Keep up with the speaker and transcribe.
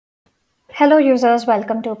Hello users,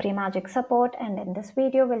 welcome to Premagic Support, and in this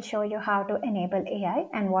video we'll show you how to enable AI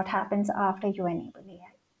and what happens after you enable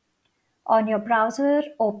AI. On your browser,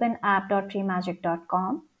 open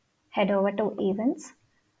app.premagic.com, head over to Events,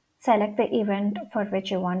 select the event for which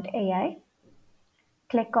you want AI,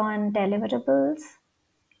 click on Deliverables.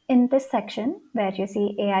 In this section where you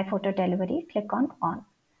see AI photo delivery, click on On.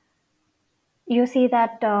 You see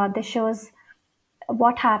that this shows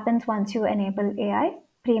what happens once you enable AI.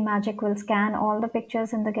 Premagic will scan all the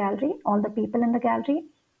pictures in the gallery, all the people in the gallery.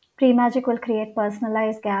 Premagic will create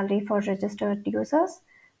personalized gallery for registered users.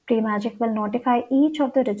 Premagic will notify each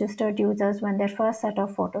of the registered users when their first set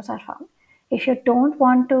of photos are found. If you don't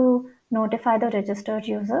want to notify the registered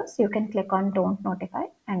users, you can click on Don't Notify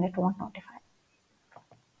and it won't notify.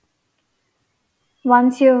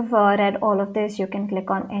 Once you've read all of this, you can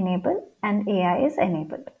click on Enable and AI is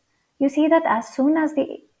enabled. You see that as soon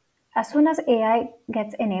as AI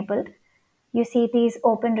gets enabled, you see these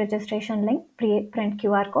open registration link, print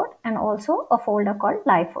QR code, and also a folder called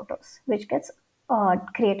Live Photos, which gets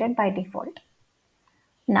created by default.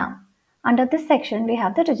 Now, under this section, we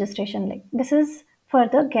have the registration link. This is for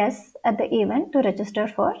the guests at the event to register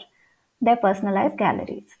for their personalized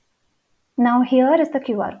galleries. Now here is the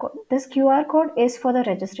QR code. This QR code is for the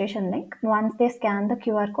registration link. Once they scan the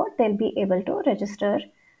QR code, they'll be able to register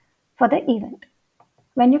for the event.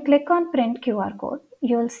 When you click on print QR code,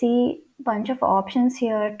 you'll see a bunch of options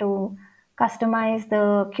here to customize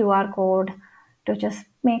the QR code to just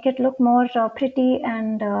make it look more pretty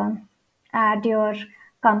and add your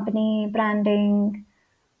company branding.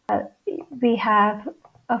 We have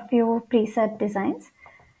a few preset designs.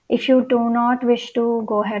 If you do not wish to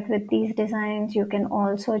go ahead with these designs, you can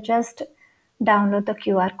also just download the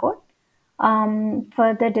QR code.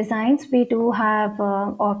 For the designs, we do have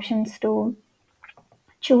options to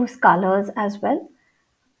choose colors as well.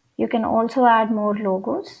 You can also add more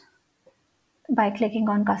logos by clicking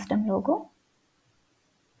on custom logo.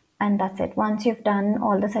 And that's it. Once you've done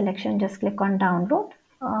all the selection, just click on download.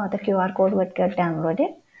 The QR code would get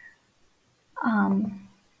downloaded.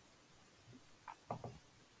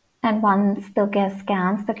 And once the guest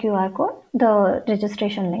scans the QR code, the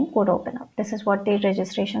registration link would open up. This is what the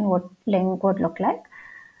registration link would look like.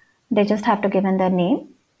 They just have to give in their name,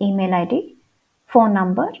 email ID, phone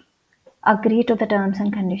number, agree to the terms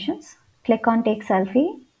and conditions, click on take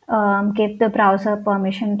selfie, give the browser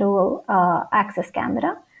permission to access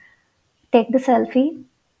camera, take the selfie,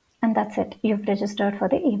 and that's it. You've registered for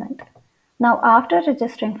the event. Now, after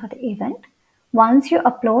registering for the event, once you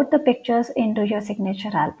upload the pictures into your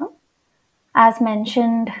signature album, as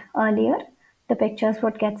mentioned earlier, the pictures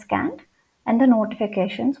would get scanned and the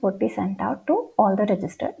notifications would be sent out to all the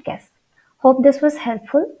registered guests. Hope this was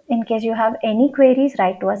helpful. In case you have any queries,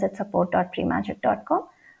 write to us at support.premagic.com.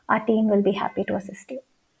 Our team will be happy to assist you.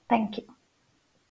 Thank you.